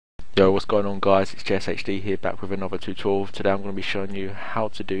Yo, what's going on guys, it's JSHD here, back with another tutorial. Today I'm going to be showing you how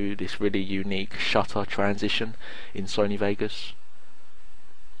to do this really unique shutter transition in Sony Vegas.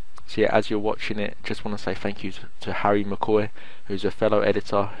 So yeah, as you're watching it, just want to say thank you to Harry McCoy, who's a fellow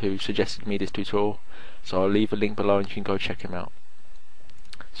editor who suggested me this tutorial. So I'll leave a link below and you can go check him out.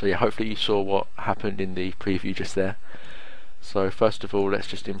 So yeah, hopefully you saw what happened in the preview just there. So first of all, let's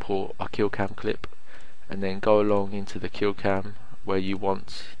just import our Killcam clip and then go along into the Killcam where you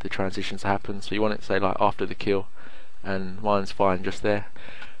want the transition to happen. So you want it to say like after the kill, and mine's fine just there.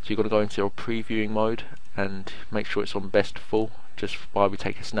 So you're going to go into your previewing mode and make sure it's on best full just while we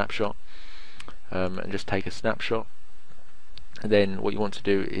take a snapshot, and just take a snapshot. And then what you want to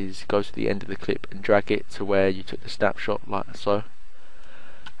do is go to the end of the clip and drag it to where you took the snapshot, like so.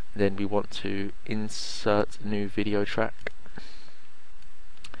 Then we want to insert new video track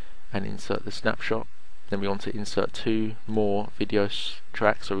and insert the snapshot. Then we want to insert two more video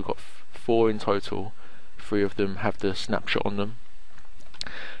tracks, so we've got 4 in total. 3 of them have the snapshot on them.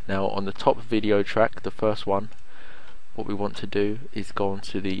 Now on the top video track, the first one, what we want to do is go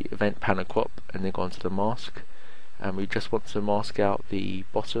onto the event panel crop and then go onto the mask, and we just want to mask out the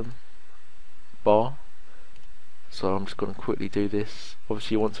bottom bar. So I'm just going to quickly do this.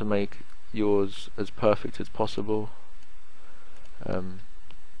 Obviously you want to make yours as perfect as possible.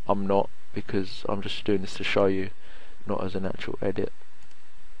 I'm not, because I'm just doing this to show you, not as an actual edit.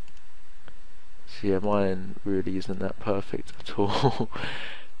 So yeah, mine really isn't that perfect at all.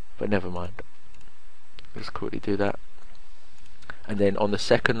 But never mind, let's quickly do that. And then on the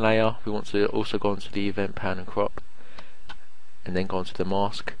second layer we want to also go onto the event pan and crop and then go onto the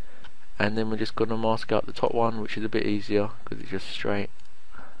mask, and then we're just going to mask out the top one, which is a bit easier because it's just straight,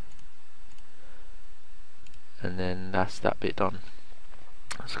 and then that's that bit done.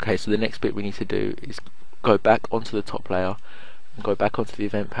 Okay, so the next bit we need to do is go back onto the top layer and go back onto the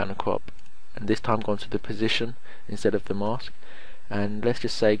event panel crop, and this time go onto the position instead of the mask, and let's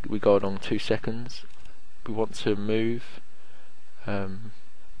just say we go along 2 seconds. We want to move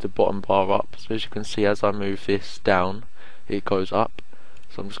the bottom bar up, so as you can see, as I move this down it goes up.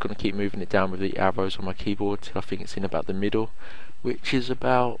 So I'm just going to keep moving it down with the arrows on my keyboard till I think it's in about the middle, which is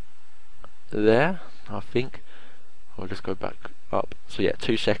about there, I think. I'll just go back up. So yeah,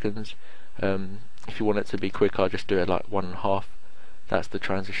 2 seconds. If you want it to be quicker, just do it like 1.5. That's the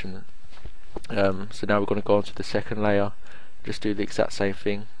transition. So now we're going to go on to the second layer, just do the exact same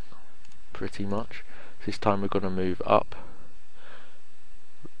thing pretty much. This time we're going to move up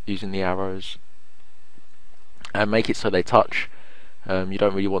using the arrows and make it so they touch. You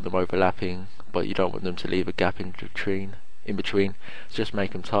don't really want them overlapping, but you don't want them to leave a gap in between. So just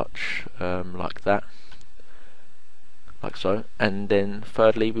make them touch, like that, like so. And then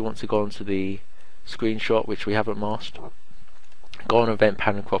thirdly, we want to go onto the screenshot, which we haven't masked. Go on event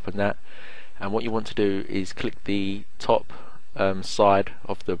panel crop and that, and what you want to do is click the top side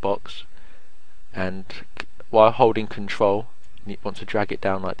of the box, and while holding control you want to drag it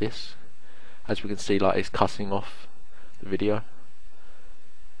down like this. As we can see, like, it's cutting off the video,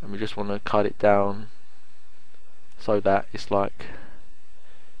 and we just want to cut it down so that it's like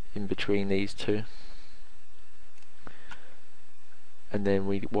in between these two. And then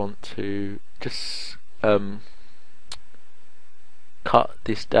we want to just cut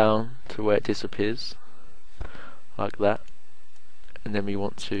this down to where it disappears, like that. And then we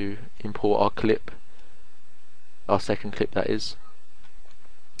want to import our clip, our second clip that is,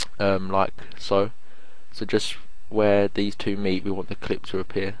 like so. So just where these two meet, we want the clip to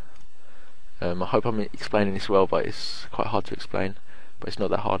appear. I hope I'm explaining this well, but it's quite hard to explain, but it's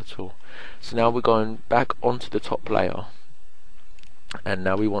not that hard at all. So now we're going back onto the top layer, and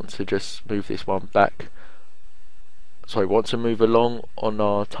now we want to just move this one back. Sorry, we want to move along on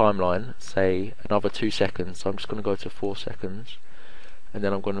our timeline, say another 2 seconds. So I'm just going to go to 4 seconds, and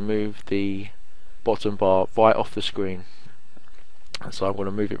then I'm going to move the bottom bar right off the screen. So I'm going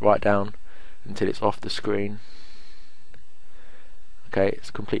to move it right down until it's off the screen. Okay,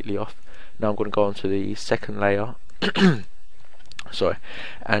 it's completely off. Now I'm going to go on to the second layer. Sorry,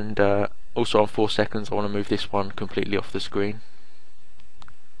 and also on 4 seconds I want to move this one completely off the screen.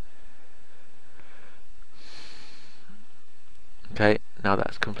 Okay, now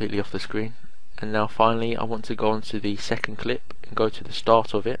that's completely off the screen. And now finally I want to go onto the second clip and go to the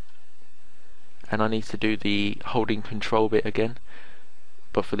start of it, and I need to do the holding control bit again,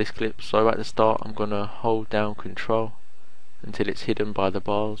 but for this clip. So at the start I'm going to hold down control until it's hidden by the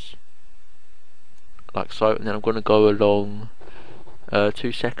bars, like so, and then I'm going to go along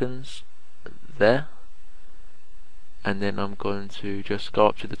 2 seconds there, and then I'm going to just go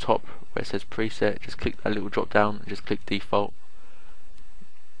up to the top where it says preset, just click that little drop down and just click default.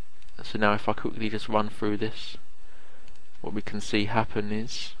 So now if I quickly just run through this, what we can see happen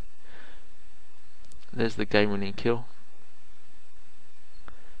is there's the game winning kill,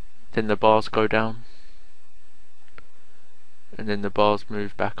 then the bars go down, and then the bars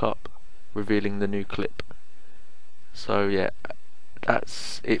move back up, revealing the new clip. So yeah,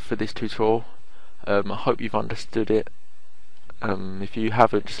 that's it for this tutorial. I hope you've understood it. If you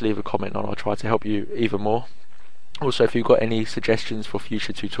haven't, just leave a comment and I'll try to help you even more. Also, if you've got any suggestions for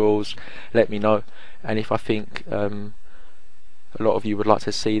future tutorials, let me know, and if I think a lot of you would like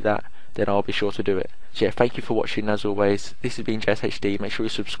to see that, then I'll be sure to do it. So yeah, thank you for watching as always. This has been JSHD. Make sure you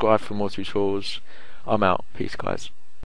subscribe for more tutorials. I'm out. Peace guys.